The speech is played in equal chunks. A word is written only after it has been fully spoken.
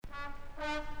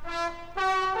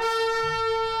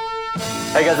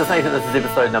Hey guys, it's Nathan. This is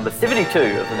episode number 72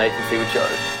 of The Nathan Seaward Show.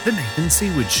 The Nathan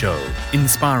Seaward Show,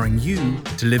 inspiring you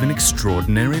to live an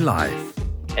extraordinary life.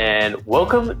 And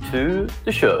welcome to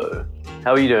the show.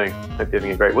 How are you doing? Hope you're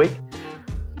having a great week.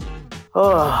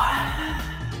 I'm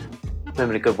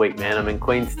having a good week, man. I'm in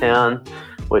Queenstown,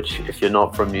 which, if you're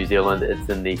not from New Zealand, it's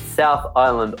in the South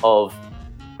Island of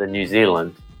the New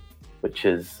Zealand, which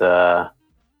is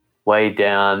way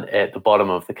down at the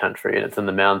bottom of the country, and it's in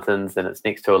the mountains, and it's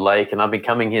next to a lake. And I've been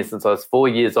coming here since I was 4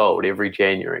 years old every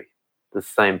January, the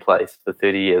same place for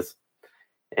 30 years,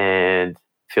 and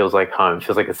feels like home,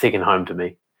 feels like a second home to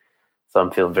me. So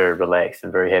I'm feeling very relaxed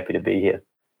and very happy to be here.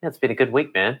 Yeah, it's been a good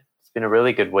week, man. It's been a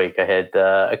really good week. I had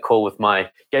a call with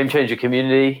my Game Changer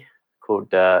community called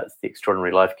it's the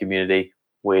Extraordinary Life Community.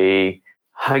 We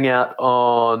hung out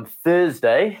on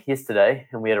Thursday, yesterday,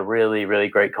 and we had a really, really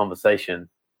great conversation.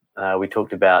 We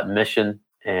talked about mission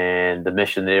and the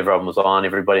mission that everyone was on.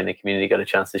 Everybody in the community got a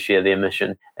chance to share their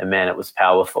mission. And man, it was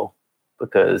powerful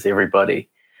because everybody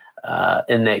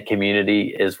in that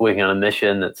community is working on a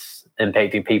mission that's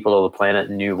impacting people on the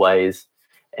planet in new ways.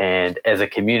 And as a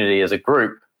community, as a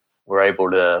group, we're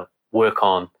able to work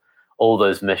on all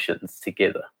those missions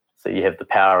together. So you have the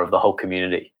power of the whole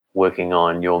community working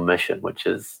on your mission, which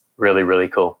is really, really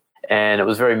cool. And it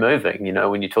was very moving, you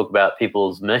know, when you talk about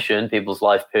people's mission, people's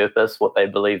life purpose, what they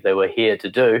believe they were here to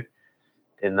do,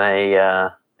 then they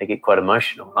get quite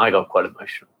emotional. I got quite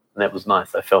emotional, and that was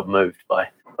nice. I felt moved by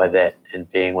that and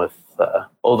being with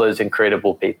all those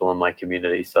incredible people in my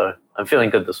community. So I'm feeling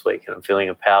good this week, and I'm feeling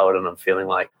empowered, and I'm feeling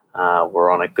like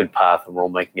we're on a good path and we're all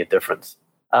making a difference.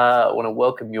 I want to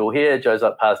welcome you all here. Joe's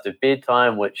up past her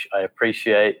bedtime, which I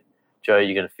appreciate. Joe,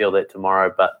 you're going to feel that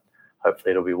tomorrow, but hopefully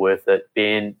it'll be worth it.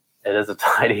 Ben, it is a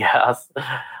tidy house.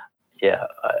 Yeah,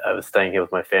 I was staying here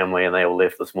with my family and they all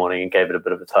left this morning and gave it a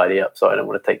bit of a tidy up, so I don't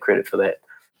want to take credit for that.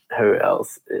 Who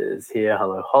else is here?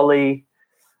 Hello, Holly.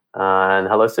 And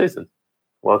hello, Susan.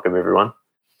 Welcome, everyone.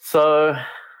 So,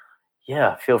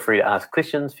 yeah, feel free to ask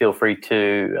questions. Feel free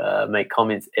to make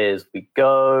comments as we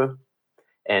go.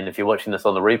 And if you're watching this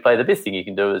on the replay, the best thing you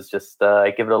can do is just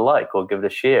give it a like or give it a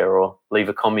share or leave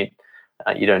a comment.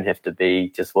 You don't have to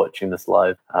be just watching this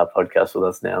live podcast with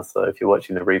us now. So if you're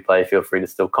watching the replay, feel free to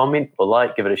still comment or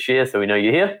like, give it a share so we know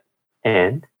you're here.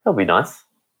 And that'll be nice.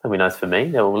 That'll be nice for me.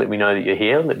 That will let me know that you're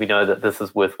here. Let me know that this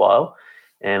is worthwhile.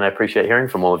 And I appreciate hearing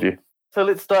from all of you. So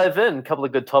let's dive in. A couple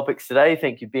of good topics today.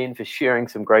 Thank you, Ben, for sharing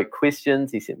some great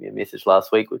questions. He sent me a message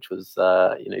last week, which was,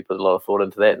 he put a lot of thought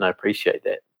into that, and I appreciate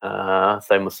that.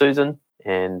 Same with Susan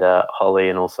and Holly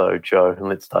and also Joe. And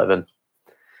let's dive in.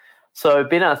 So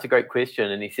Ben asked a great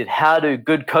question, and he said, how do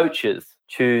good coaches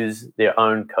choose their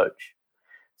own coach?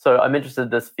 So I'm interested in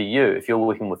this for you. If you're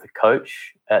working with a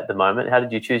coach at the moment, how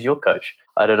did you choose your coach?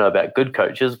 I don't know about good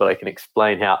coaches, but I can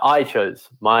explain how I chose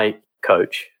my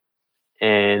coach.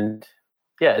 And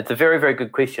yeah, it's a very, very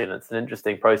good question. It's an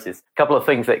interesting process. A couple of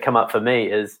things that come up for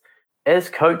me is, as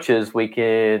coaches, we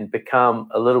can become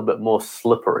a little bit more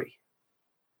slippery.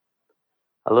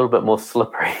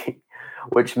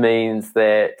 Which means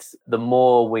that the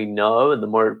more we know and the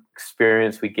more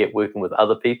experience we get working with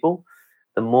other people,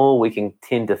 the more we can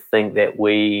tend to think that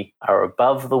we are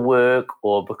above the work,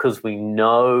 or because we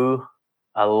know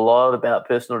a lot about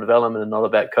personal development and not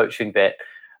about coaching, that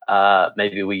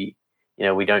maybe we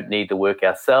don't need the work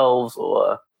ourselves,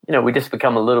 or, we just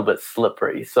become a little bit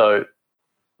slippery. So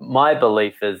my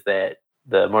belief is that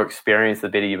the more experience, the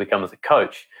better you become as a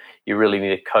coach. You really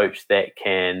need a coach that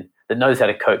knows how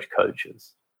to coach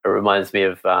coaches. It reminds me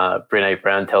of Brené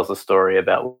Brown tells a story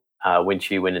about when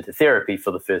she went into therapy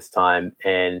for the first time,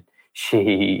 and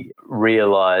she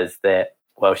realized that,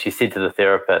 she said to the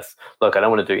therapist, look, I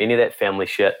don't want to do any of that family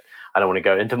shit. I don't want to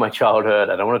go into my childhood.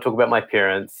 I don't want to talk about my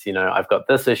parents. I've got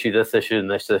this issue,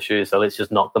 and this issue. So let's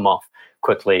just knock them off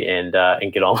quickly and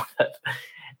get on with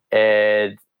it.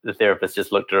 And the therapist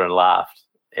just looked at her and laughed.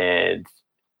 And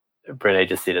Brené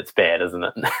just said, it's bad, isn't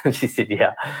it? And she said,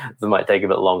 yeah, this might take a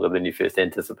bit longer than you first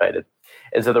anticipated.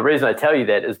 And so the reason I tell you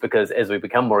that is because as we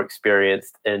become more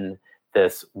experienced in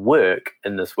this work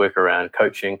around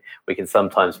coaching, we can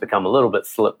sometimes become a little bit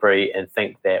slippery and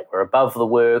think that we're above the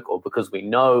work, or because we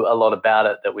know a lot about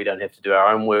it, that we don't have to do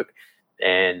our own work.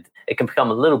 And it can become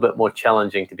a little bit more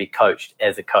challenging to be coached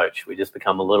as a coach. We just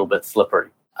become a little bit slippery.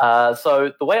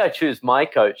 So the way I choose my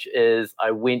coach is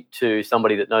I went to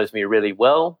somebody that knows me really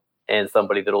well, and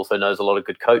somebody that also knows a lot of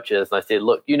good coaches. And I said,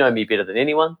 look, you know me better than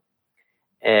anyone.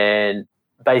 And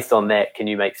based on that, can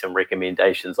you make some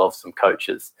recommendations of some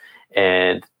coaches?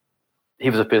 And he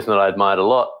was a person that I admired a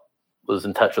lot, was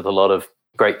in touch with a lot of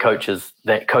great coaches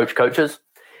that coach coaches.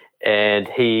 And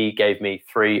he gave me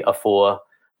 3 or 4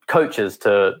 coaches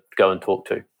to go and talk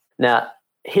to. Now,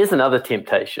 here's another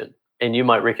temptation, and you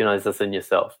might recognize this in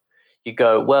yourself. You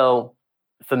go, well,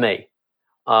 for me,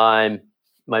 I'm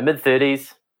my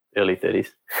mid-30s, early 30s,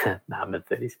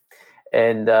 mid-30s,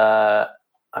 and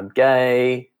I'm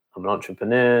gay, I'm an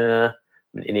entrepreneur,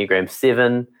 I'm an Enneagram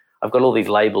 7. I've got all these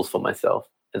labels for myself.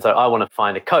 And so I want to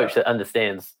find a coach that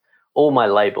understands all my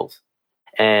labels.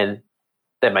 And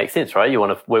that makes sense, right? You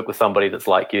want to work with somebody that's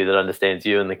like you, that understands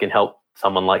you, and that can help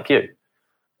someone like you.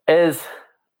 As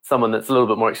someone that's a little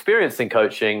bit more experienced in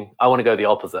coaching, I want to go the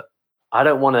opposite. I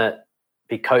don't want to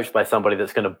be coached by somebody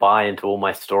that's going to buy into all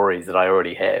my stories that I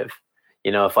already have.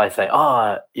 You know, if I say,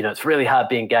 it's really hard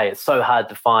being gay. It's so hard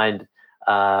to find,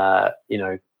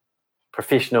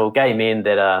 professional gay men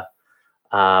that are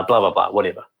blah, blah, blah,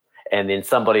 whatever. And then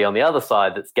somebody on the other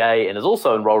side that's gay and is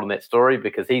also enrolled in that story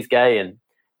because he's gay and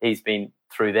he's been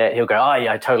through that, he'll go, oh,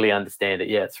 yeah, I totally understand it.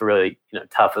 Yeah, it's really,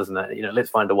 tough, isn't it? Let's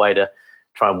find a way to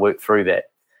try and work through that.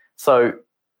 So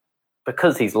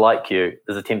because he's like you,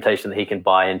 there's a temptation that he can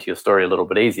buy into your story a little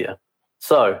bit easier.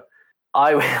 So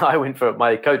I went for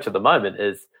my coach at the moment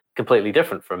is completely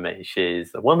different from me.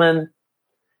 She's a woman.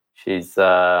 She's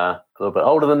a little bit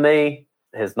older than me,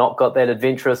 has not got that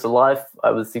adventurous a life, I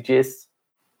would suggest.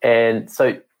 And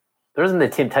so there isn't the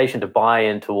temptation to buy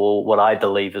into all what I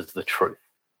believe is the truth,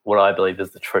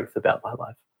 about my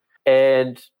life.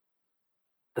 And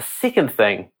the second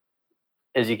thing,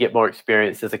 as you get more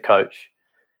experience as a coach,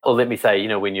 or let me say,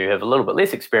 when you have a little bit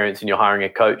less experience and you're hiring a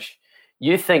coach,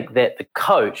 you think that the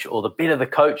coach, or the better the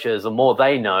coach is, the more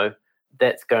they know,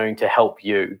 that's going to help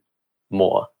you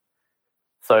more.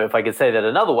 So if I could say that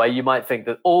another way, you might think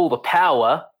that all the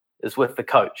power is with the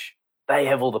coach. They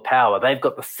have all the power. They've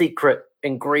got the secret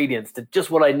ingredients to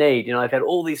just what I need. I've had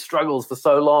all these struggles for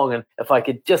so long, and if I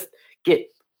could just get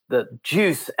the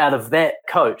juice out of that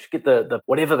coach, get the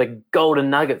whatever the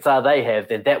golden nuggets are they have,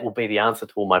 then that will be the answer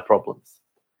to all my problems.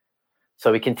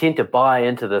 So we can tend to buy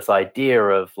into this idea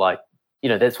of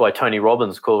that's why Tony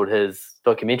Robbins called his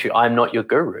documentary, I'm Not Your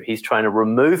Guru. He's trying to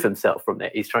remove himself from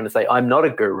that. He's trying to say, I'm not a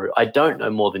guru. I don't know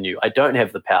more than you. I don't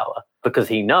have the power, because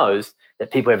he knows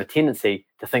that people have a tendency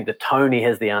to think that Tony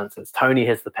has the answers. Tony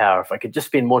has the power. If I could just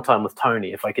spend more time with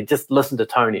Tony, if I could just listen to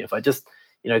Tony, if I just,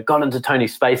 got into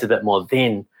Tony's space a bit more,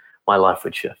 then my life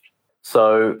would shift.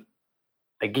 So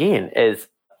again, as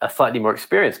a slightly more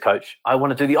experienced coach, I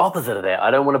want to do the opposite of that. I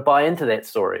don't want to buy into that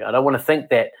story. I don't want to think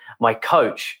that my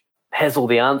coach has all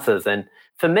the answers. And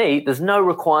for me, there's no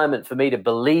requirement for me to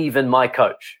believe in my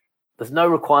coach. There's no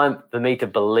requirement for me to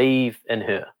believe in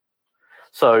her.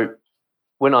 So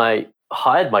when I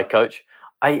hired my coach,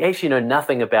 I actually know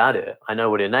nothing about her. I know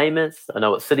what her name is. I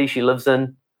know what city she lives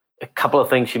in. A couple of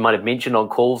things she might have mentioned on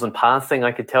calls and passing,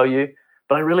 I could tell you,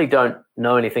 but I really don't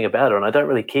know anything about her, and I don't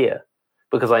really care,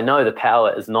 because I know the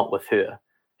power is not with her.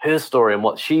 Her story and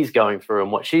what she's going through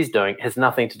and what she's doing has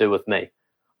nothing to do with me.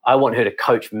 I want her to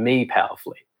coach me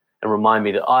powerfully and remind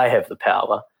me that I have the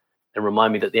power, and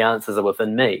remind me that the answers are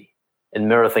within me and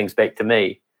mirror things back to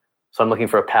me. So I'm looking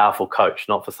for a powerful coach,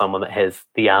 not for someone that has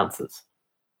the answers.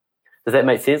 Does that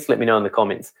make sense? Let me know in the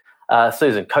comments.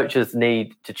 Susan, coaches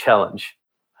need to challenge.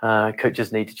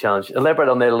 Elaborate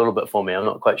on that a little bit for me. I'm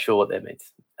not quite sure what that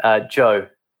means. Joe,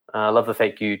 I love the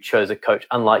fact you chose a coach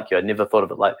unlike you. I never thought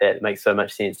of it like that. It makes so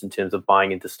much sense in terms of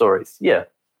buying into stories. Yeah.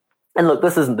 And look,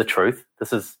 this isn't the truth.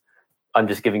 I'm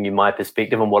just giving you my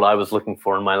perspective on what I was looking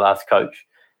for in my last coach.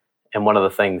 And one of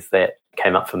the things that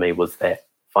came up for me was that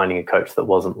finding a coach that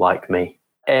wasn't like me.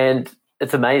 And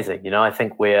it's amazing. I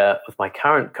think with my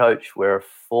current coach, we're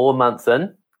 4 months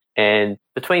in, and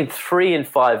between 3 and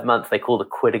 5 months, they call the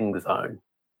quitting zone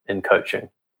in coaching,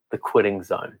 the quitting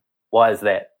zone. Why is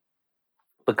that?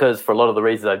 Because for a lot of the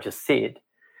reasons I've just said,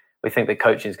 we think that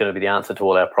coaching is going to be the answer to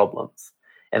all our problems.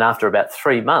 And after about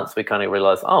 3 months, we kind of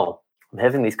realize, I'm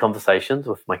having these conversations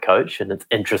with my coach, and it's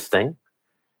interesting,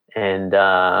 and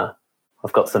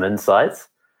I've got some insights,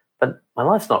 but my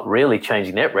life's not really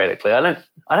changing that radically. I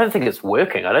don't think it's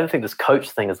working. I don't think this coach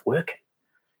thing is working.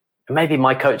 And maybe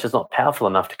my coach is not powerful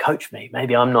enough to coach me.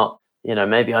 Maybe I'm not,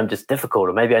 maybe I'm just difficult,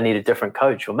 or maybe I need a different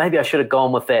coach, or maybe I should have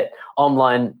gone with that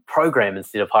online program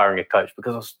instead of hiring a coach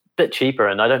because it was a bit cheaper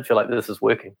and I don't feel like this is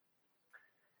working.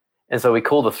 And so we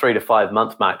call the 3 to 5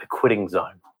 month mark the quitting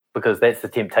zone, because that's the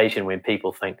temptation when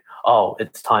people think,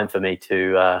 it's time for me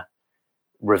to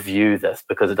review this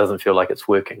because it doesn't feel like it's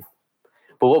working.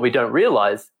 But what we don't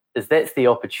realize is that's the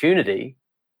opportunity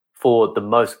for the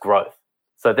most growth.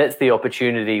 So that's the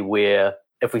opportunity where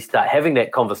if we start having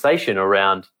that conversation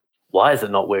around, why is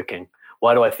it not working?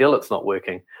 Why do I feel it's not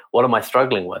working? What am I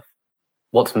struggling with?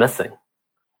 What's missing?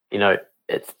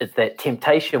 it's that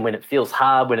temptation when it feels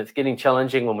hard, when it's getting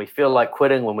challenging, when we feel like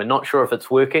quitting, when we're not sure if it's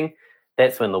working.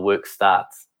 That's when the work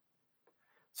starts.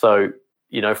 So,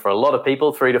 for a lot of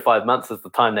people, 3 to 5 months is the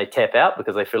time they tap out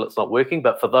because they feel it's not working.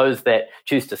 But for those that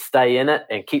choose to stay in it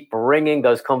and keep bringing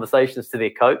those conversations to their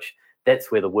coach,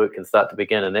 that's where the work can start to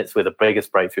begin. And that's where the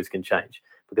biggest breakthroughs can change,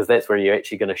 because that's where you're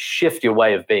actually going to shift your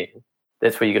way of being.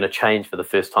 That's where you're going to change for the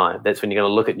first time. That's when you're going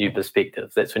to look at new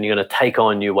perspectives. That's when you're going to take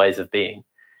on new ways of being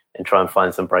and try and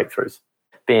find some breakthroughs.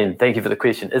 Ben, thank you for the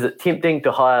question. Is it tempting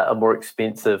to hire a more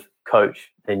expensive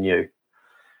coach than you?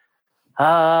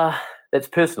 That's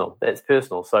personal.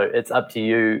 So it's up to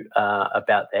you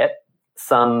about that.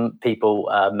 Some people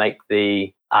make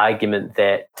the argument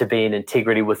that to be in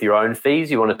integrity with your own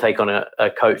fees, you want to take on a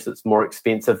coach that's more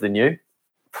expensive than you.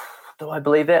 Do I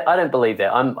believe that? I don't believe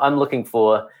that. I'm looking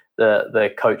for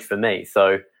the coach for me.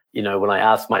 So, when I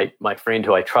asked my friend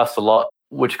who I trust a lot,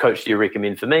 which coach do you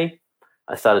recommend for me?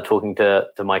 I started talking to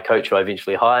my coach who I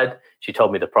eventually hired. She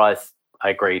told me the price.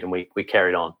 I agreed, and we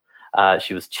carried on.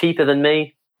 She was cheaper than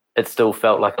me. It still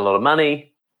felt like a lot of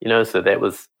money, so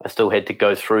I still had to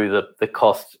go through the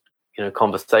cost,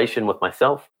 conversation with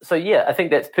myself. So yeah, I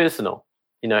think that's personal.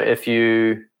 If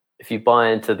you buy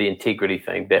into the integrity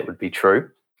thing, that would be true.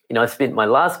 I spent my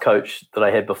last coach that I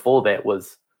had before that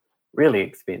was really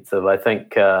expensive. I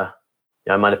think I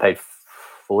might have paid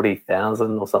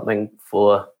 $40,000 or something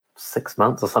for 6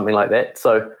 months or something like that.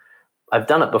 So I've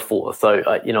done it before. So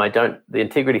the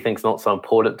integrity thing's not so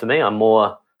important to me.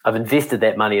 I've invested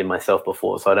that money in myself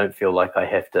before, so I don't feel like I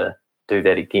have to do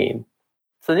that again.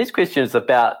 So the next question is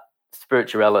about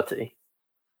spirituality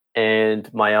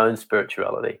and my own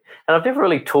spirituality. And I've never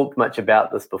really talked much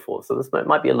about this before, so this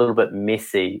might be a little bit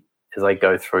messy as I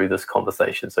go through this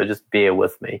conversation, so just bear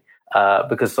with me.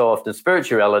 Because so often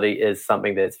spirituality is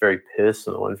something that's very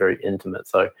personal and very intimate,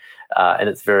 and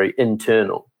it's very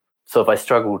internal. So if I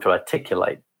struggle to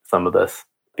articulate some of this,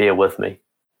 bear with me.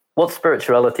 What's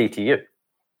spirituality to you?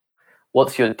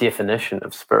 What's your definition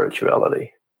of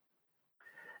spirituality?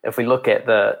 If we look at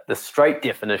the straight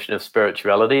definition of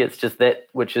spirituality, it's just that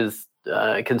which is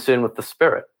concerned with the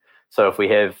spirit. So if we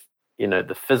have,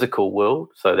 the physical world,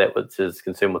 so that which is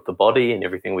concerned with the body and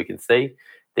everything we can see,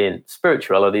 then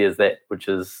spirituality is that which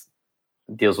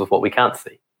deals with what we can't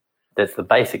see. That's the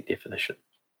basic definition.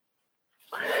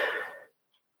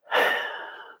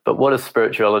 But what is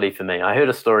spirituality for me? I heard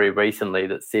a story recently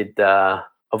that said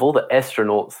of all the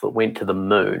astronauts that went to the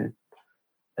moon,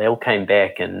 they all came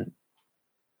back and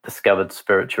discovered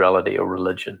spirituality or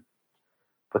religion,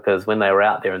 because when they were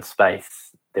out there in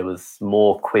space, there was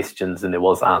more questions than there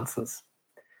was answers.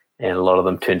 And a lot of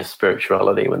them turned to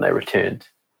spirituality when they returned.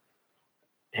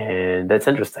 And that's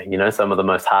interesting. Some of the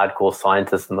most hardcore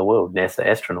scientists in the world, NASA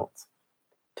astronauts,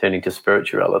 turning to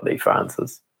spirituality for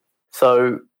answers.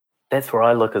 So that's where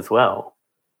I look as well.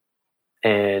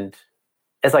 And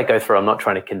as I go through, I'm not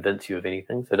trying to convince you of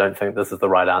anything, so don't think this is the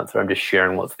right answer. I'm just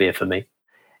sharing what's there for me.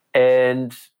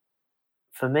 And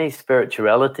for me,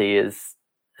 spirituality is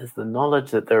the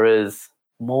knowledge that there is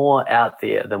more out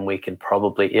there than we can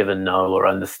probably ever know or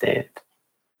understand.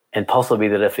 And possibly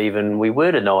that if even we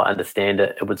were to know or understand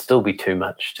it, it would still be too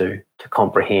much to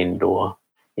comprehend. Or,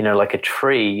 like a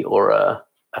tree or a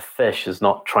fish is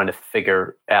not trying to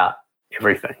figure out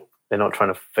everything. They're not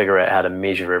trying to figure out how to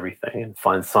measure everything and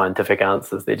find scientific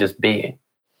answers. They're just being.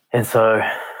 And so,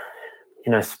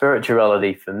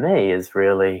 spirituality for me is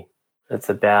really, it's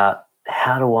about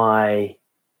how do I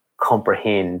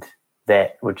comprehend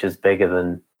that which is bigger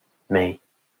than me,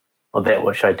 or that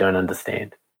which I don't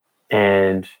understand.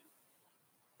 And,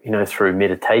 through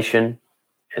meditation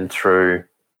and through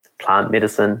plant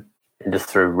medicine and just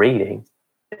through reading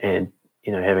and,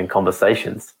 having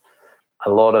conversations, a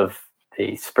lot of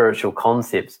the spiritual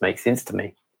concepts make sense to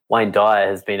me. Wayne Dyer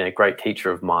has been a great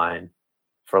teacher of mine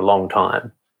for a long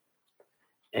time.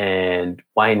 And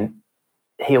Wayne,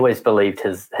 he always believed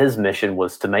his mission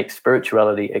was to make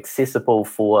spirituality accessible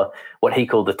for what he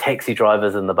called the taxi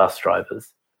drivers and the bus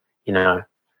drivers.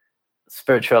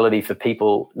 Spirituality for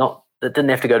people that didn't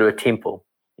have to go to a temple.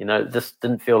 It just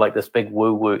didn't feel like this big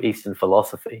woo-woo Eastern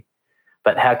philosophy.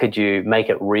 But how could you make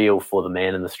it real for the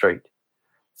man in the street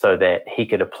so that he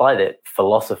could apply that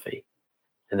philosophy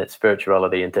and that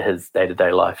spirituality into his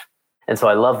day-to-day life? And so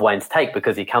I love Wayne's take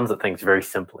because he comes at things very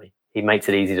simply. He makes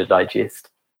it easy to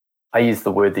digest. I use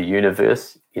the word the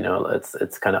universe.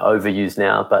 It's kind of overused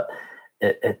now, but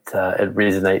it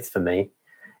resonates for me.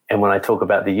 And when I talk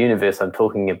about the universe, I'm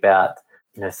talking about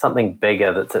something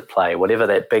bigger that's at play, whatever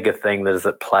that bigger thing that is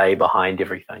at play behind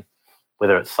everything,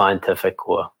 whether it's scientific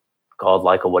or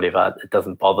godlike or whatever, it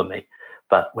doesn't bother me.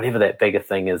 But whatever that bigger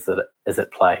thing is that is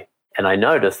at play. And I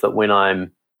notice that when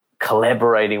I'm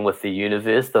collaborating with the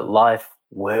universe, that life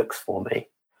works for me.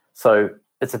 So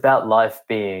it's about life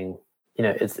being,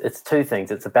 it's two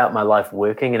things. It's about my life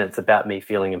working, and it's about me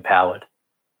feeling empowered.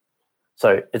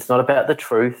 So it's not about the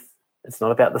truth. It's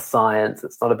not about the science.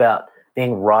 It's not about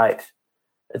being right.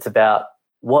 It's about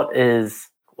what is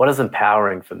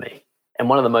empowering for me. And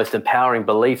one of the most empowering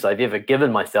beliefs I've ever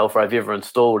given myself, or I've ever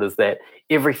installed, is that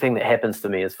everything that happens to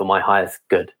me is for my highest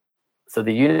good. So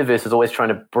the universe is always trying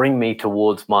to bring me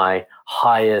towards my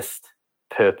highest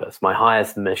purpose, my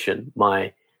highest mission,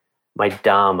 my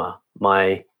dharma,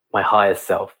 my highest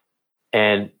self.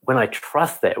 And when I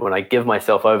trust that, when I give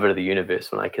myself over to the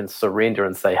universe, when I can surrender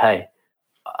and say, hey,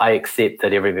 I accept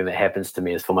that everything that happens to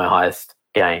me is for my highest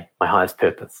gain, my highest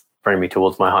purpose, bring me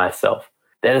towards my highest self.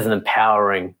 That is an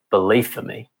empowering belief for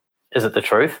me. Is it the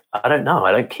truth? I don't know.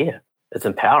 I don't care. It's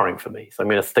empowering for me. So I'm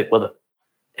going to stick with it.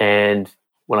 And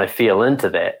when I feel into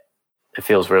that, it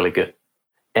feels really good.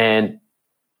 And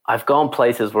I've gone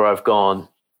places where I've gone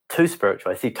too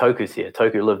spiritual. I see Toku's here.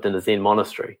 Toku lived in a Zen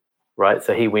monastery, right?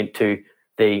 So he went to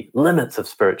the limits of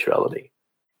spirituality.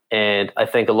 And I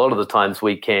think a lot of the times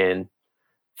we can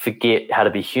forget how to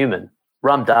be human.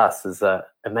 Ram Dass is an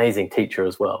amazing teacher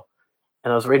as well.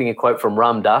 And I was reading a quote from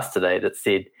Ram Dass today that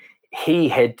said he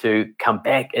had to come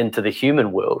back into the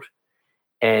human world,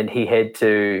 and he had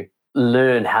to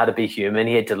learn how to be human.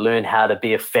 He had to learn how to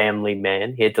be a family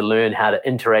man. He had to learn how to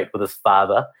interact with his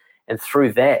father. And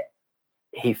through that,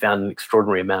 he found an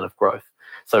extraordinary amount of growth.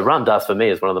 So Ram Dass for me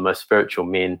is one of the most spiritual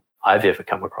men I've ever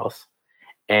come across.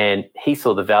 And he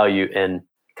saw the value in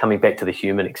coming back to the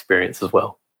human experience as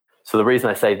well. So the reason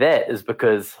I say that is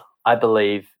because I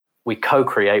believe we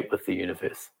co-create with the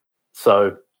universe.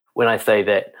 So when I say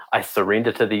that I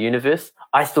surrender to the universe,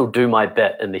 I still do my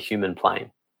bit in the human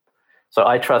plane. So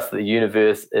I trust the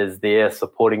universe is there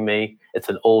supporting me. It's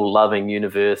an all-loving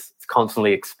universe. It's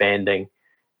constantly expanding.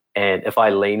 And if I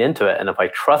lean into it and if I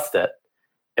trust it,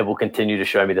 it will continue to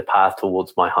show me the path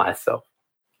towards my highest self.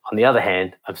 On the other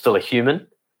hand, I'm still a human.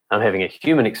 I'm having a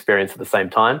human experience at the same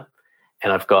time.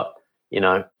 And I've got,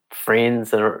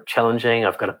 friends that are challenging.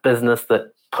 I've got a business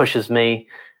that pushes me.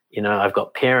 I've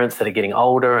got parents that are getting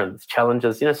older and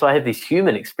challenges. So I have these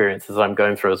human experiences that I'm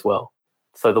going through as well.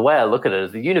 So the way I look at it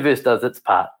is the universe does its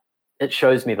part. It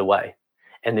shows me the way.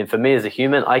 And then for me as a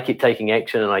human, I keep taking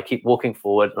action and I keep walking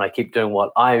forward and I keep doing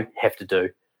what I have to do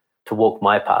to walk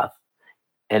my path.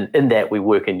 And in that, we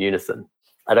work in unison.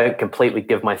 I don't completely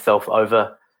give myself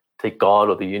over to God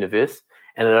or the universe.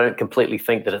 And I don't completely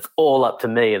think that it's all up to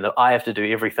me and that I have to do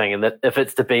everything and that if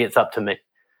it's to be, it's up to me.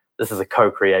 This is a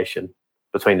co-creation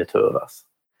between the two of us.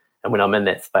 And when I'm in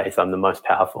that space, I'm the most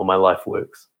powerful. My life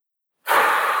works.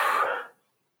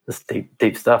 This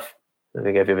deep stuff. I don't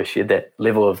think I've ever shared that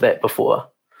level of that before.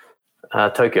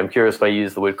 Toku, I'm curious if I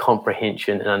use the word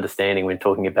comprehension and understanding when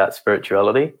talking about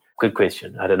spirituality. Good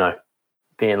question. I don't know.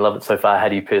 Ben, love it so far. How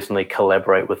do you personally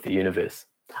collaborate with the universe?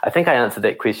 I think I answered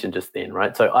that question just then,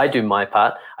 right? So I do my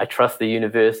part. I trust the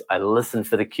universe. I listen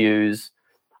for the cues.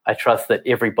 I trust that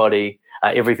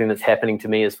everything that's happening to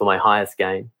me is for my highest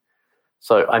gain.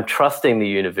 So I'm trusting the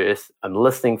universe. I'm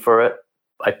listening for it.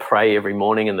 I pray every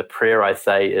morning, and the prayer I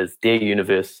say is, Dear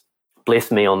universe, bless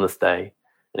me on this day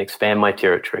and expand my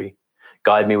territory.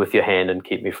 Guide me with your hand and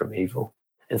keep me from evil.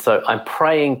 And so I'm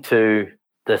praying to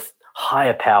this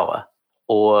higher power,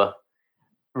 or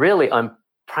really I'm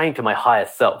praying to my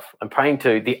highest self. I'm praying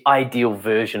to the ideal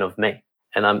version of me.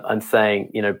 And I'm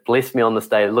saying, bless me on this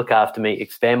day, look after me,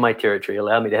 expand my territory,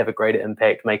 allow me to have a greater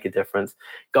impact, make a difference.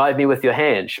 Guide me with your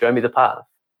hand, show me the path,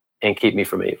 and keep me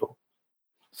from evil.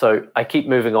 So I keep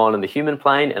moving on in the human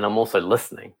plane, and I'm also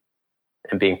listening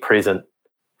and being present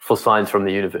for signs from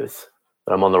the universe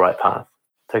that I'm on the right path.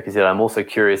 Toku said, I'm also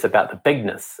curious about the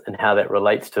bigness and how that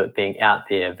relates to it being out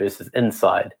there versus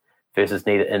inside versus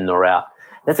neither in nor out.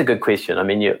 That's a good question. I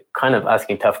mean, you're kind of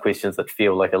asking tough questions that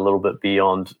feel like a little bit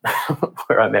beyond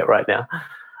where I'm at right now.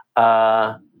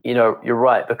 You're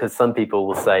right, because some people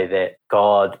will say that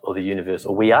God or the universe,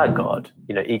 or we are God.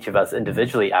 Each of us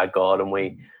individually are God,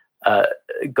 and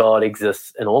God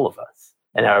exists in all of us.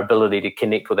 And our ability to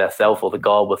connect with ourselves or the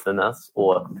God within us,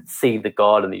 or see the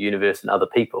God in the universe and other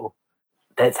people,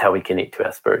 that's how we connect to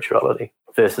our spirituality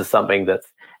versus something that's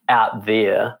out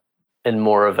there in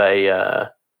more of a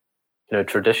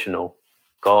traditional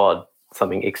God,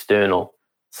 something external.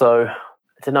 So I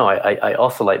don't know. I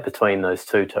oscillate between those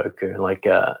two, Toku. Like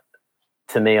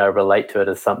to me, I relate to it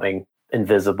as something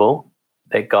invisible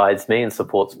that guides me and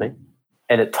supports me.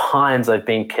 And at times, I've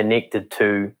been connected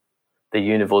to the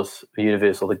universe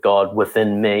or the God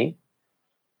within me,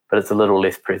 but it's a little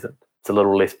less present. It's a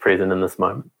little less present in this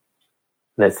moment.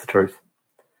 That's the truth.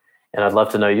 And I'd love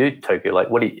to know you, Toku. Like,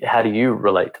 how do you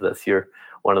relate to this? You're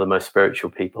one of the most spiritual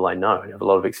people I know. You have a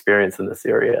lot of experience in this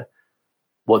area.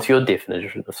 What's your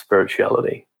definition of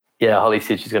spirituality? Yeah, Holly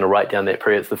said she's going to write down that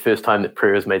prayer. It's the first time that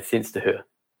prayer has made sense to her.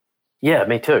 Yeah,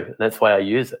 me too. That's why I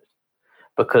use it.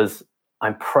 Because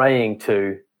I'm praying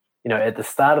to, at the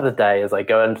start of the day, as I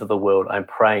go into the world, I'm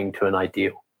praying to an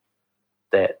ideal.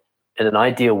 That in an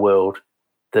ideal world,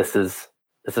 this is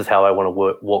how I want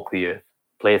to walk the earth.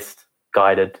 Blessed,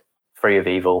 guided, free of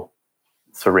evil,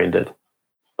 surrendered.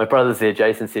 My brother's there,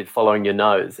 Jason, said, following your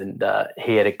nose. And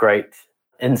he had a great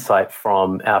insight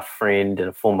from our friend and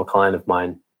a former client of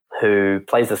mine who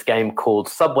plays this game called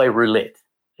Subway Roulette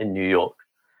in New York.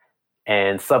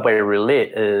 And Subway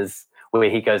Roulette is where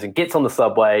he goes and gets on the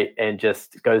subway and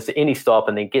just goes to any stop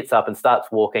and then gets up and starts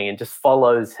walking and just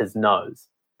follows his nose.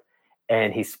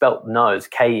 And he spelt nose,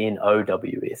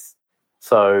 Knows.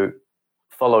 So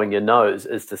following your nose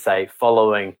is to say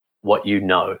following what you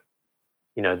know,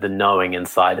 the knowing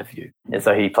inside of you. And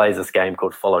so he plays this game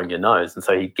called Following Your Nose. And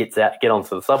so he gets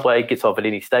onto the subway, gets off at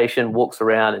any station, walks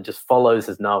around and just follows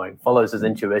his knowing, follows his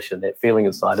intuition, that feeling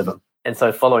inside of him. And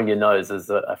so following your nose is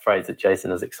a phrase that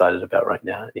Jason is excited about right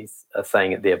now. And he's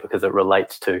saying it there because it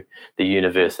relates to the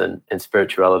universe and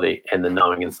spirituality and the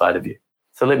knowing inside of you.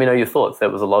 So let me know your thoughts.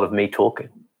 That was a lot of me talking.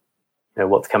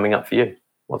 What's coming up for you?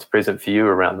 What's present for you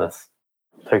around this?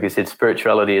 Toku said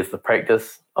spirituality is the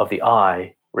practice of the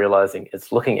eye realizing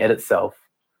it's looking at itself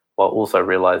while also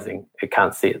realizing it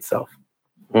can't see itself.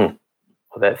 Well,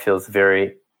 that feels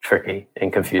very tricky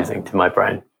and confusing to my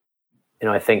brain.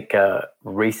 I think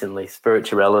recently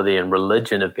spirituality and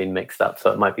religion have been mixed up,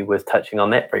 so it might be worth touching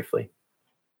on that briefly.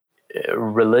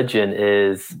 Religion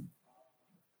is,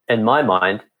 in my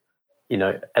mind,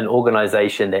 an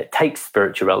organization that takes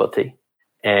spirituality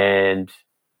and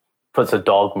puts a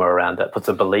dogma around it, puts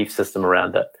a belief system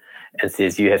around it, and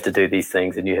says you have to do these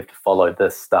things and you have to follow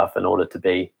this stuff in order to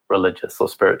be religious or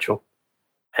spiritual.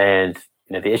 And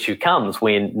the issue comes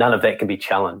when none of that can be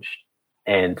challenged.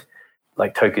 And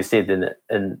like Toku said,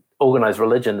 in organized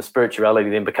religion, the spirituality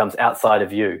then becomes outside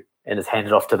of you and is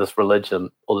handed off to this religion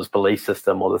or this belief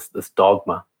system or this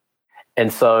dogma.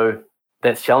 And so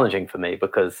that's challenging for me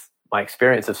because my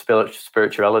experience of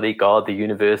spirituality, God, the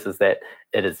universe, is that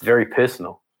it is very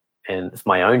personal and it's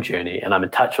my own journey and I'm in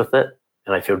touch with it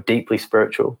and I feel deeply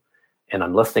spiritual and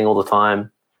I'm listening all the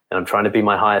time and I'm trying to be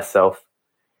my highest self.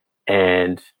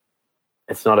 And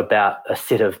it's not about a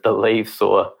set of beliefs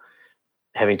or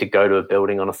having to go to a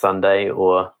building on a Sunday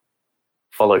or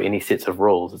follow any sets of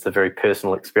rules. It's a very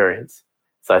personal experience.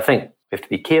 So I think we have to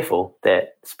be careful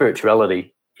that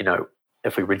spirituality,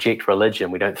 if we reject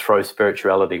religion, we don't throw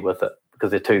spirituality with it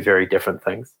because they're two very different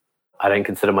things. I don't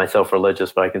consider myself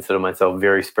religious, but I consider myself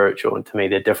very spiritual. And to me,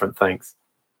 they're different things.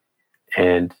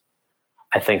 And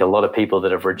I think a lot of people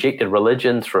that have rejected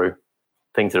religion through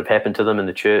things that have happened to them in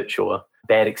the church or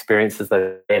bad experiences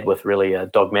they've had with really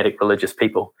dogmatic religious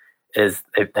people is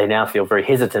they now feel very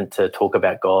hesitant to talk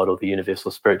about God or the universal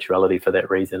spirituality for that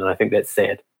reason. And I think that's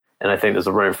sad. And I think there's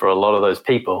a room for a lot of those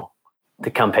people to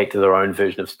come back to their own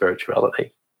version of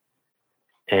spirituality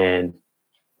and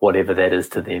whatever that is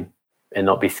to them and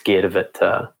not be scared of it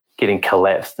getting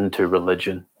collapsed into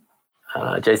religion.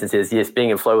 Jason says, yes, being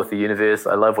in flow with the universe.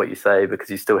 I love what you say because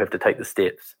you still have to take the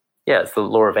steps. Yeah, it's the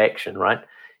law of action, right?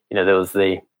 There was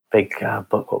the big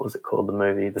book, what was it called, the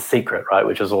movie, The Secret, right,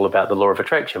 which is all about the law of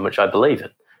attraction, which I believe in.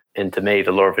 And to me,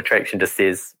 the law of attraction just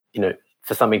says,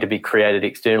 for something to be created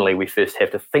externally, we first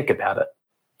have to think about it.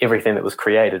 Everything that was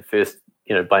created first,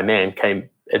 by man came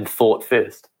in thought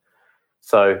first.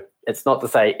 So it's not to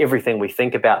say everything we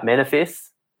think about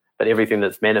manifests, but everything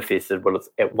that's manifested was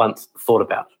at once thought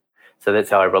about. So that's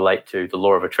how I relate to the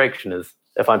law of attraction is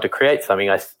if I'm to create something,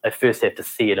 I first have to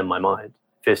see it in my mind,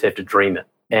 first have to dream it.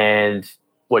 And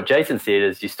what Jason said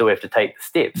is you still have to take the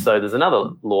steps. So there's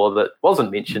another law that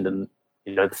wasn't mentioned in,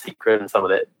 The Secret and some of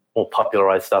that more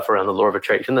popularized stuff around the law of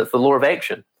attraction. That's the law of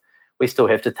action. We still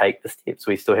have to take the steps.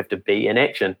 We still have to be in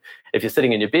action. If you're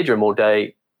sitting in your bedroom all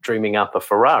day dreaming up a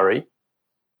Ferrari,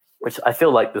 which I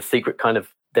feel like The Secret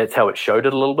that's how it showed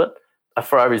it a little bit, a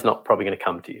Ferrari is not probably going to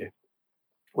come to you.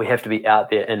 We have to be out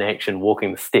there in action,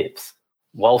 walking the steps,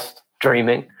 whilst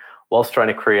dreaming, whilst trying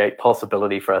to create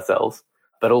possibility for ourselves,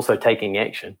 but also taking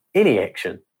action, any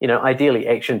action, ideally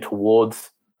action towards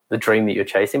the dream that you're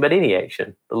chasing, but any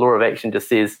action. The law of action just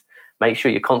says, make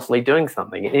sure you're constantly doing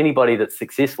something. And anybody that's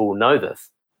successful will know this.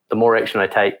 The more action I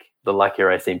take, the luckier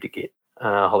I seem to get.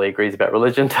 Holly agrees about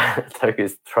religion.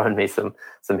 Toku's thrown me some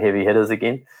heavy hitters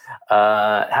again.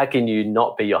 How can you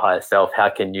not be your higher self? How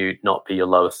can you not be your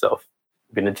lower self?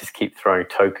 I'm going to just keep throwing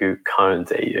Toku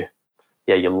cones at you.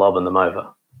 yeah, you're lobbing them over.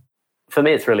 For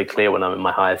me, it's really clear when I'm in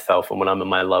my higher self and when I'm in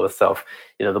my lower self.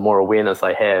 The more awareness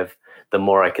I have, the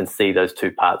more I can see those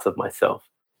two parts of myself.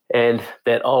 And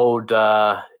that old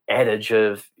adage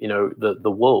of, the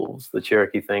wolves, the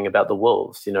Cherokee thing about the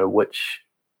wolves,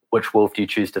 which wolf do you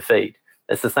choose to feed?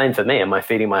 It's the same for me. Am I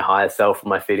feeding my higher self?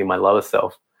 Am I feeding my lower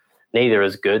self? Neither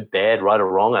is good, bad, right or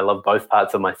wrong. I love both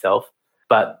parts of myself.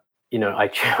 But,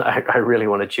 I really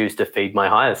want to choose to feed my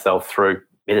higher self through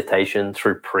meditation,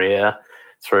 through prayer,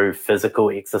 through physical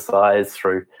exercise,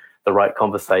 through the right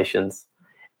conversations.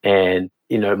 And,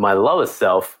 my lower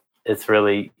self, it's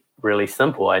really, really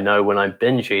simple. I know when I'm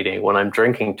binge eating, when I'm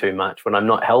drinking too much, when I'm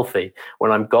not healthy,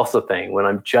 when I'm gossiping, when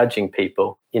I'm judging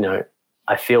people,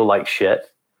 I feel like shit.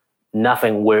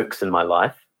 Nothing works in my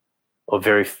life, or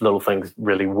very little things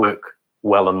really work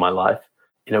well in my life.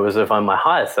 As if I'm my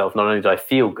higher self, not only do I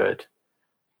feel good,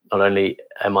 not only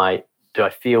do I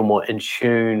feel more in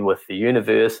tune with the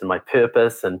universe and my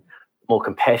purpose and more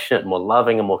compassionate, more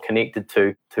loving, and more connected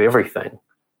to everything,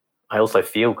 I also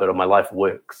feel good and my life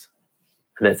works.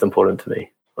 And that's important to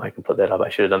me. I can put that up. I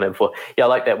should have done that before. Yeah, I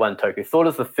like that one, Toku. Thought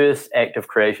is the first act of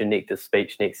creation, next is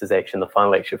speech, next is action. The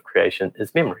final act of creation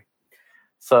is memory.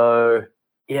 So,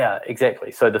 yeah,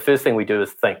 exactly. So the first thing we do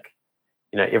is think.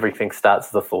 Everything starts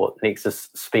as a thought. Next is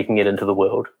speaking it into the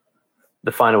world.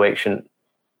 The final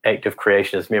act of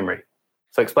creation is memory.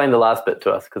 So explain the last bit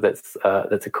to us, because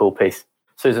that's a cool piece.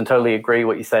 Susan, totally agree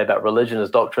what you say about religion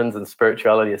as doctrines and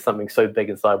spirituality as something so big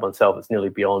inside oneself it's nearly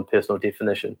beyond personal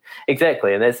definition.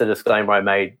 Exactly, and that's the disclaimer I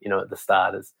made, at the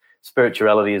start, is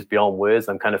spirituality is beyond words.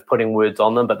 I'm kind of putting words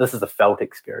on them, but this is a felt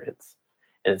experience,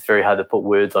 and it's very hard to put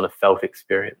words on a felt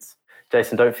experience.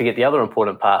 Jason, don't forget the other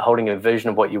important part, holding a vision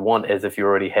of what you want as if you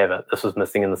already have it. This was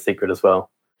missing in The Secret as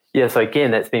well. Yeah, so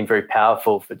again, that's been very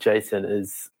powerful for Jason,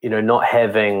 is, not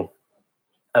having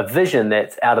a vision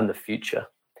that's out in the future.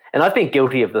 And I've been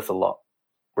guilty of this a lot,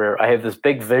 where I have this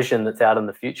big vision that's out in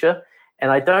the future,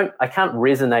 and I can't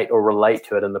resonate or relate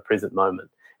to it in the present moment.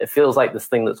 It feels like this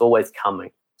thing that's always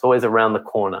coming. It's always around the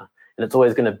corner, and it's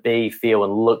always going to be, feel,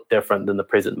 and look different than the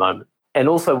present moment. And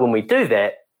also when we do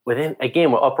that, we're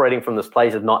operating from this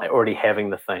place of not already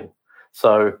having the thing.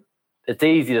 So it's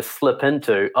easy to slip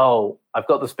into, oh, I've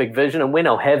got this big vision, and when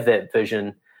I'll have that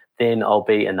vision, then I'll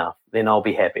be enough. Then I'll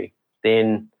be happy.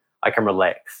 Then I can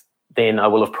relax. Then I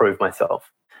will have proved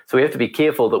myself. So we have to be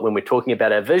careful that when we're talking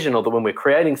about our vision, or that when we're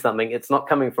creating something, it's not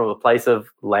coming from a place of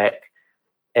lack,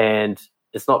 and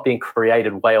it's not being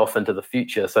created way off into the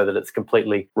future so that it's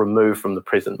completely removed from the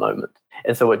present moment.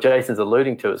 And so what Jason's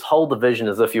alluding to is hold the vision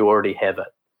as if you already have it.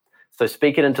 So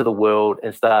speak it into the world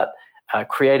and start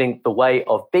creating the way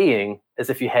of being as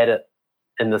if you had it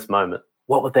in this moment.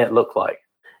 What would that look like?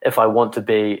 If I want to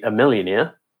be a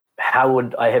millionaire, how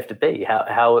would I have to be?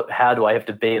 How do I have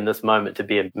to be in this moment to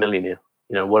be a millionaire?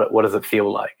 What does it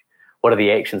feel like? What are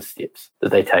the action steps that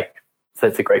they take? So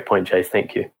that's a great point, Jace.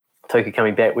 Thank you. Toku,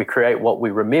 coming back, we create what we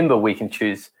remember. We can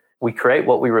choose. We create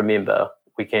what we remember.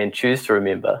 We can choose to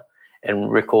remember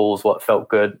and recalls what felt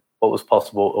good, what was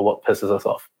possible, or what pisses us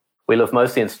off. We live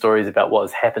mostly in stories about what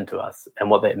has happened to us and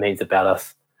what that means about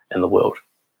us and the world.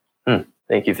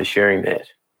 Thank you for sharing that.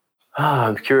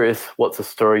 I'm curious, what's a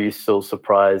story you still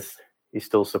surprised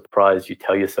you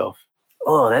tell yourself?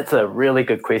 Oh, that's a really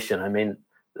good question. I mean,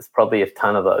 there's probably a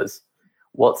ton of those.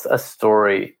 What's a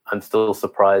story I'm still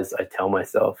surprised I tell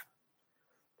myself?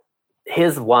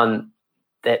 Here's one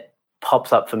that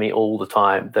pops up for me all the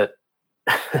time that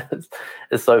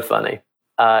is so funny.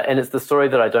 And it's the story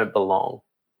that I don't belong.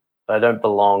 I don't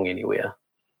belong anywhere,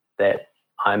 that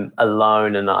I'm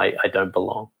alone and I don't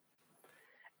belong.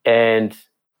 And,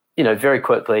 very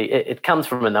quickly, it comes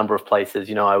from a number of places.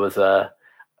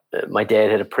 My dad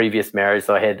had a previous marriage,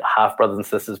 so I had half brothers and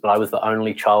sisters, but I was the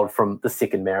only child from the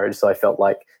second marriage, so I felt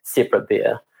like separate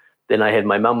there. Then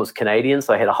my mum was Canadian,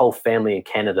 so I had a whole family in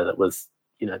Canada that was,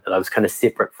 that I was kind of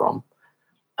separate from.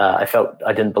 I felt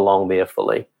I didn't belong there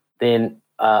fully. Then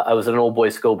I was at an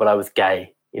all-boys school, but I was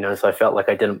gay, so I felt like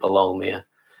I didn't belong there.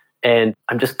 And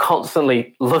I'm just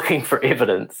constantly looking for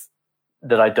evidence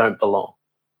that I don't belong.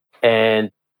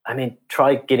 And I mean,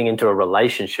 try getting into a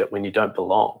relationship when you don't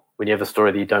belong, when you have a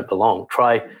story that you don't belong.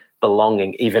 Try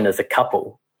belonging even as a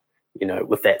couple,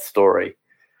 with that story.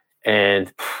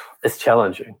 And it's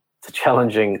challenging. It's a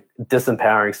challenging,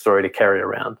 disempowering story to carry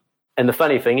around. And the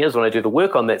funny thing is, when I do the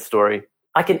work on that story,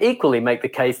 I can equally make the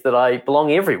case that I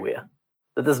belong everywhere,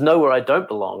 that there's nowhere I don't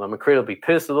belong. I'm incredibly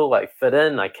personable. I fit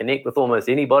in. I connect with almost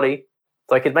anybody.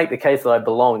 So I could make the case that I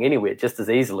belong anywhere just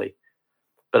as easily.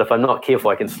 But if I'm not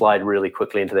careful, I can slide really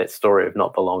quickly into that story of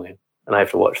not belonging. And I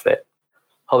have to watch that.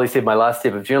 Holly said, my last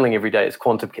step of journaling every day is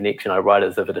quantum connection. I write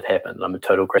as if it had happened. I'm in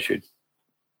total gratitude.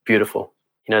 Beautiful.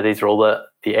 These are all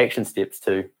the action steps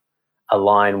to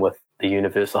align with the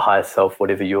universe, the higher self,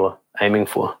 whatever you're aiming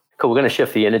for. Cool. We're going to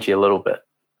shift the energy a little bit.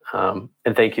 And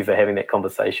thank you for having that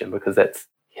conversation, because that's,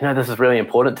 this is really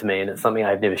important to me, and it's something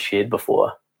I've never shared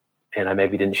before. And I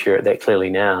maybe didn't share it that clearly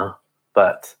now,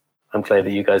 but I'm glad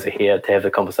that you guys are here to have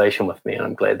the conversation with me. And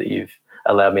I'm glad that you've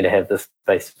allowed me to have this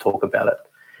space to talk about it.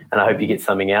 And I hope you get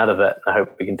something out of it. I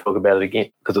hope we can talk about it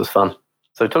again, because it was fun.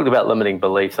 So we talked about limiting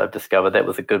beliefs. I've discovered that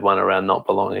was a good one around not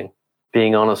belonging.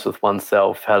 Being honest with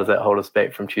oneself, how does that hold us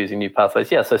back from choosing new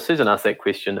pathways? Yeah, so Susan asked that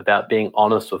question about being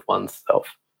honest with oneself,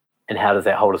 and how does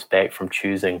that hold us back from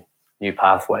choosing new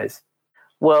pathways?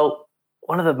 Well,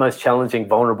 one of the most challenging,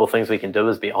 vulnerable things we can do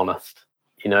is be honest.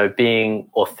 Being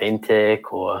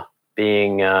authentic or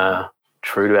being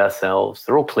true to ourselves,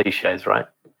 they're all cliches, right?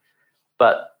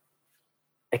 But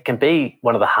it can be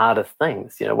one of the hardest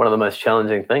things. One of the most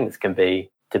challenging things can be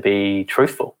to be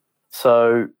truthful.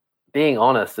 So being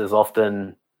honest is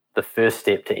often the first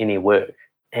step to any work.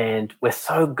 And we're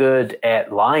so good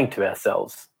at lying to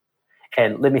ourselves.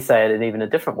 And let me say it in even a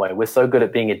different way. We're so good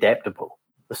at being adaptable.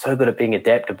 We're so good at being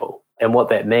adaptable. And what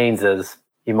that means is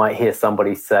you might hear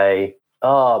somebody say,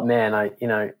 oh man,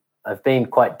 I've been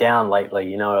quite down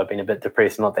lately. I've been a bit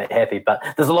depressed, not that happy, but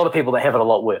there's a lot of people that have it a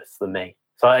lot worse than me.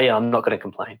 So I'm not going to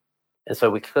complain. And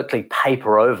so we quickly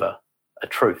paper over a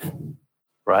truth,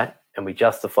 right? And we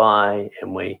justify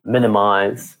and we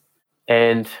minimize.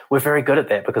 And we're very good at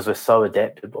that because we're so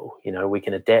adaptable. We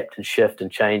can adapt and shift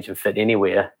and change and fit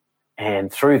anywhere.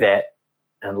 And through that,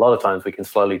 and a lot of times we can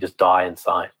slowly just die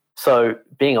inside. So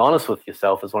being honest with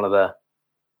yourself is one of the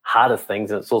hardest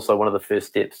things, and it's also one of the first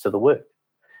steps to the work.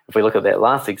 If we look at that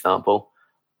last example,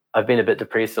 I've been a bit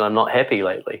depressed and I'm not happy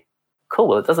lately. Cool.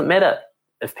 Well, it doesn't matter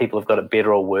if people have got it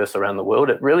better or worse around the world.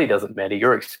 It really doesn't matter.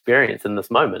 Your experience in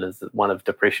this moment is one of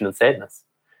depression and sadness.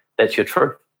 That's your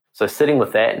truth. So sitting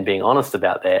with that and being honest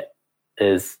about that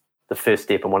is the first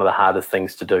step and one of the hardest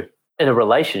things to do. In a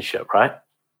relationship, right?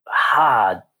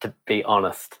 Hard to be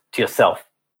honest to yourself.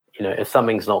 If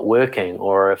something's not working,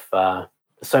 or if there's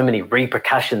so many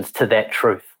repercussions to that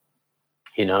truth.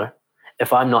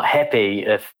 If I'm not happy,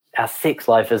 if our sex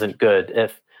life isn't good,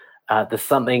 if there's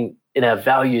something in our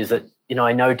values that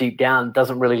I know deep down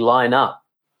doesn't really line up.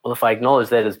 Well, if I acknowledge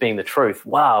that as being the truth,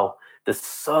 wow, there's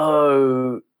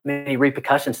so many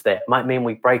repercussions to that. It might mean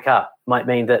we break up. It might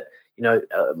mean that,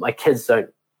 my kids don't,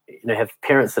 have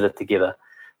parents that are together.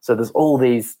 So there's all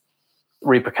these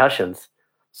repercussions.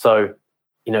 So,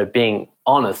 being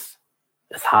honest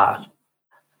is hard.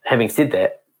 Having said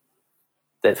that,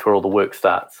 that's where all the work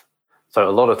starts. So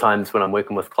a lot of times when I'm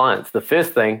working with clients, the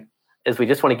first thing is we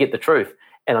just want to get the truth.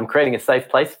 And I'm creating a safe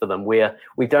place for them where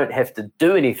we don't have to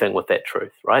do anything with that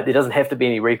truth, right? There doesn't have to be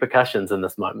any repercussions in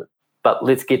this moment. But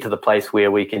let's get to the place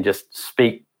where we can just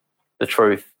speak the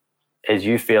truth as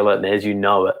you feel it and as you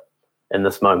know it in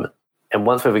this moment. And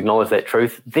once we've acknowledged that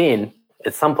truth, then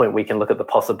at some point we can look at the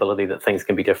possibility that things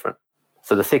can be different.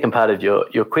 So the second part of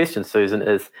your question, Susan,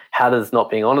 is how does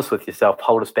not being honest with yourself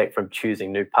hold us back from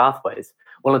choosing new pathways?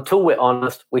 Well, until we're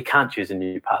honest, we can't choose a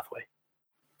new pathway.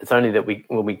 It's only that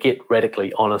when we get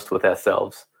radically honest with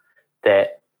ourselves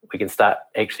that we can start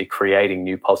actually creating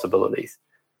new possibilities.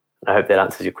 I hope that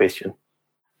answers your question.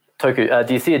 Toku,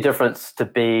 do you see a difference to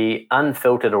be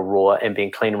unfiltered or raw and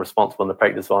being clean and responsible in the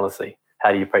practice of honesty?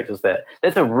 How do you practice that?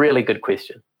 That's a really good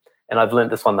question. And I've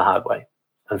learned this one the hard way,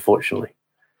 unfortunately.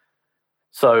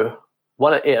 So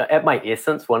at my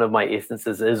essence, one of my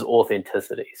essences is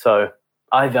authenticity. So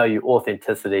I value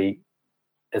authenticity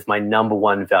as my number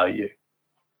one value.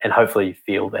 And hopefully you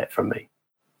feel that from me.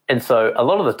 And so a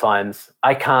lot of the times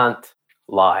I can't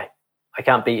lie. I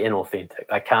can't be inauthentic.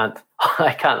 I can't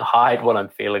hide what I'm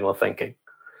feeling or thinking.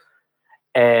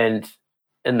 And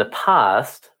in the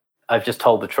past, I've just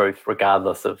told the truth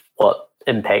regardless of what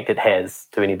impact it has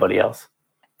to anybody else.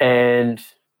 And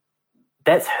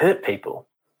that's hurt people.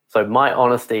 So my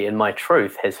honesty and my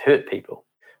truth has hurt people.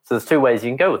 So there's two ways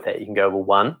you can go with that. You can go, well,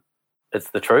 one,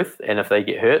 it's the truth. And if they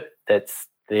get hurt, that's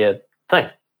their thing.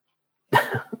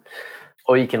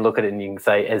 Or you can look at it and you can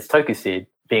say, as Toku said,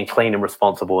 being clean and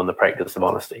responsible in the practice of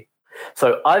honesty.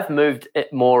 So I've moved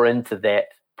it more into that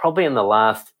probably in the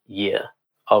last year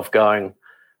of going,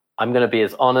 I'm going to be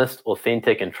as honest,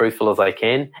 authentic, and truthful as I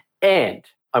can. And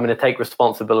I'm going to take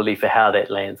responsibility for how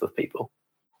that lands with people.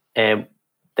 And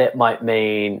that might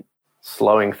mean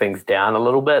slowing things down a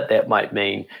little bit. That might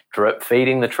mean drip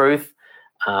feeding the truth.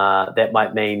 That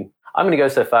might mean, I'm going to go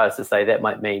so far as to say that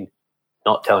might mean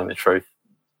not telling the truth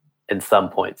in some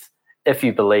points, if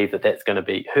you believe that that's going to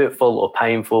be hurtful or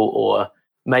painful or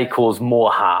may cause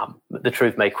more harm. The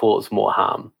truth may cause more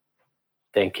harm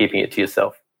than keeping it to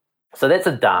yourself. So that's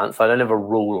a dance. I don't have a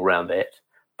rule around that.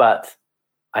 But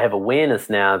I have awareness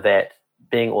now that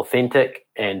being authentic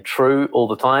and true all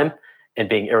the time and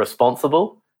being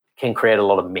irresponsible can create a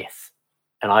lot of mess.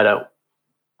 And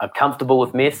I'm comfortable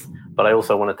with mess, but I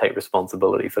also want to take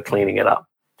responsibility for cleaning it up.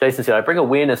 Jason said, I bring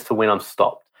awareness to when I'm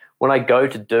stopped. When I go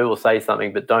to do or say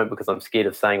something but don't because I'm scared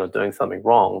of saying or doing something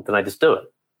wrong, then I just do it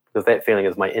because that feeling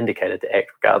is my indicator to act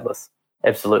regardless.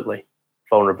 Absolutely.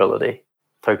 Vulnerability.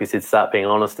 Toku said, start being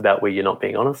honest about where you're not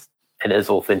being honest. And is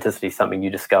authenticity something you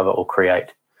discover or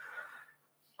create?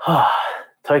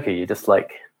 Toku, you're just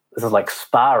like, this is like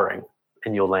sparring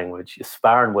in your language. You're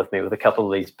sparring with me with a couple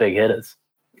of these big hitters.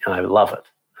 And I love it.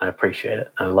 I appreciate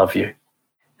it. I love you.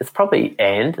 It's probably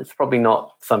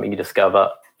not something you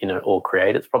discover, or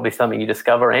create. It's probably something you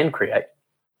discover and create.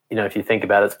 If you think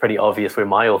about it, it's pretty obvious where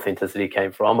my authenticity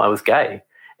came from. I was gay.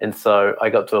 And so I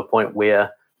got to a point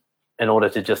where in order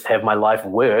to just have my life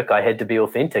work, I had to be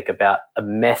authentic about a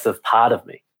massive part of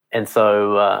me. And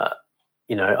so,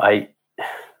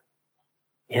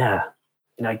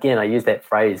 again, I use that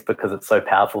phrase because it's so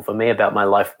powerful for me about my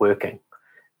life working.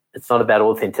 It's not about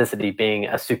authenticity being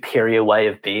a superior way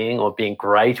of being or being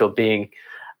great or being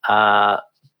better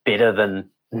than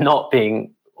not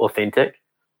being authentic.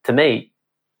 To me,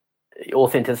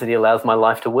 authenticity allows my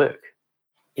life to work.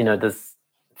 There's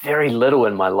very little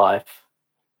in my life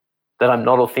that I'm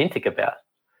not authentic about.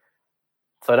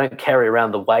 So I don't carry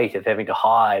around the weight of having to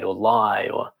hide or lie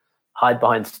or hide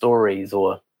behind stories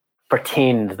or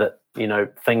pretend that,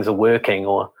 things are working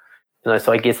or,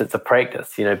 so I guess it's a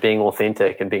practice, being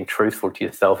authentic and being truthful to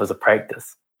yourself is a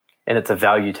practice and it's a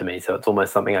value to me. So it's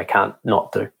almost something I can't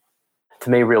not do. To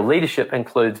me, real leadership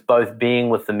includes both being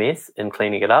with the mess and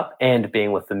cleaning it up and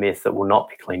being with the mess that will not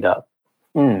be cleaned up.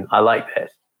 I like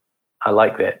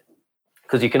that.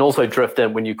 Because you can also drift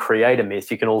in, when you create a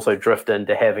mess, you can also drift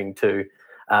into having to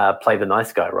play the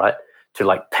nice guy, right? To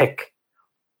like pick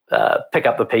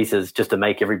up the pieces just to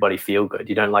make everybody feel good.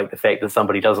 You don't like the fact that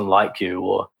somebody doesn't like you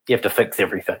or you have to fix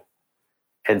everything.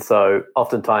 And so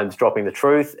oftentimes dropping the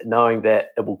truth, knowing that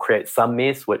it will create some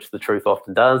mess, which the truth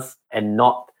often does, and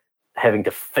not having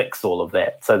to fix all of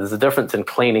that. So there's a difference in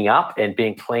cleaning up and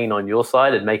being clean on your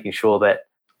side and making sure that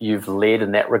you've led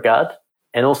in that regard,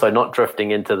 and also not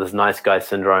drifting into this nice guy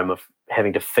syndrome of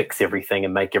having to fix everything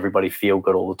and make everybody feel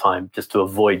good all the time just to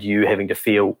avoid you having to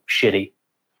feel shitty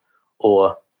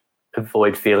or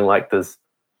avoid feeling like there's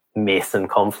mess and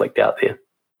conflict out there.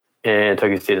 And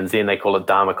Toku said in Zen, they call it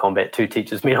Dharma combat. Two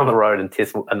teachers meet on the road and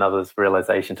test another's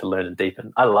realization to learn and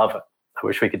deepen. I love it. I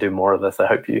wish we could do more of this. I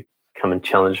hope you come and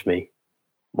challenge me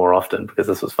more often because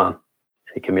this was fun.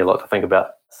 It gave me a lot to think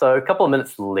about. So a couple of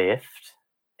minutes left.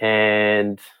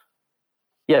 And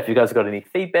if you guys have got any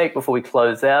feedback before we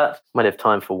close out, might have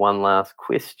time for one last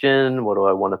question. What do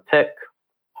I want to pick?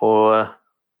 Or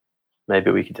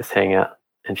maybe we could just hang out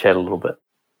and chat a little bit.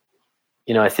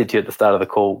 I said to you at the start of the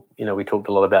call, we talked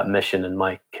a lot about mission in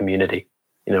my community,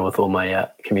 with all my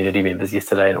community members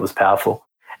yesterday, and it was powerful.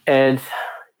 And,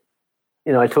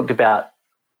 I talked about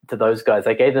to those guys,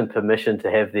 I gave them permission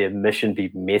to have their mission be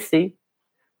messy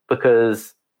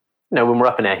because, when we're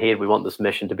up in our head, we want this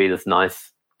mission to be this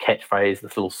nice catchphrase,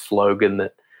 this little slogan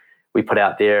that we put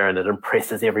out there and it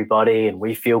impresses everybody and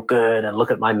we feel good and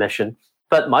look at my mission.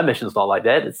 But my mission's not like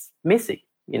that. It's messy.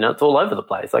 It's all over the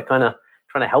place. I kind of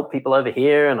trying to help people over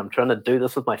here and I'm trying to do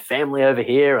this with my family over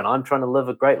here and I'm trying to live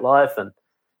a great life. And,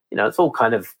 it's all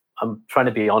kind of, I'm trying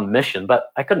to be on mission,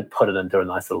 but I couldn't put it into a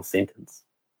nice little sentence.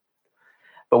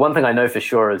 But one thing I know for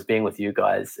sure is being with you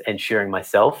guys and sharing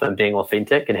myself and being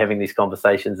authentic and having these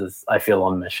conversations is I feel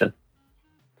on mission.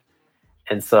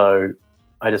 And so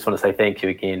I just want to say thank you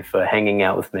again for hanging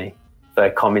out with me, for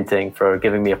commenting, for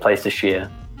giving me a place to share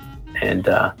and,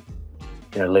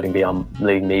 letting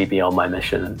me be on my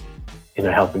mission and,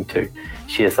 helping to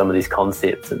share some of these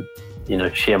concepts and,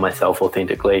 share myself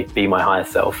authentically, be my higher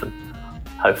self and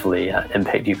hopefully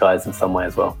impact you guys in some way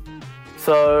as well.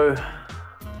 So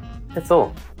that's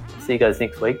all. See you guys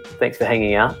next week. Thanks for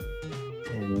hanging out.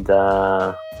 And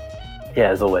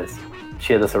as always,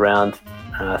 share this around.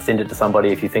 Send it to somebody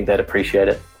if you think they'd appreciate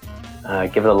it.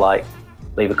 Give it a like.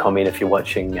 Leave a comment if you're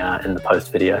watching in the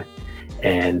post video.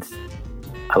 And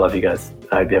I love you guys.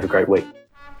 I hope you have a great week.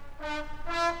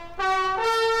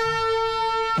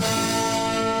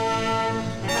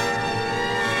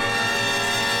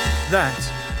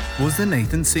 That was the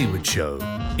Nathan Seaward Show,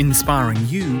 inspiring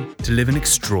you to live an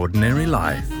extraordinary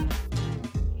life.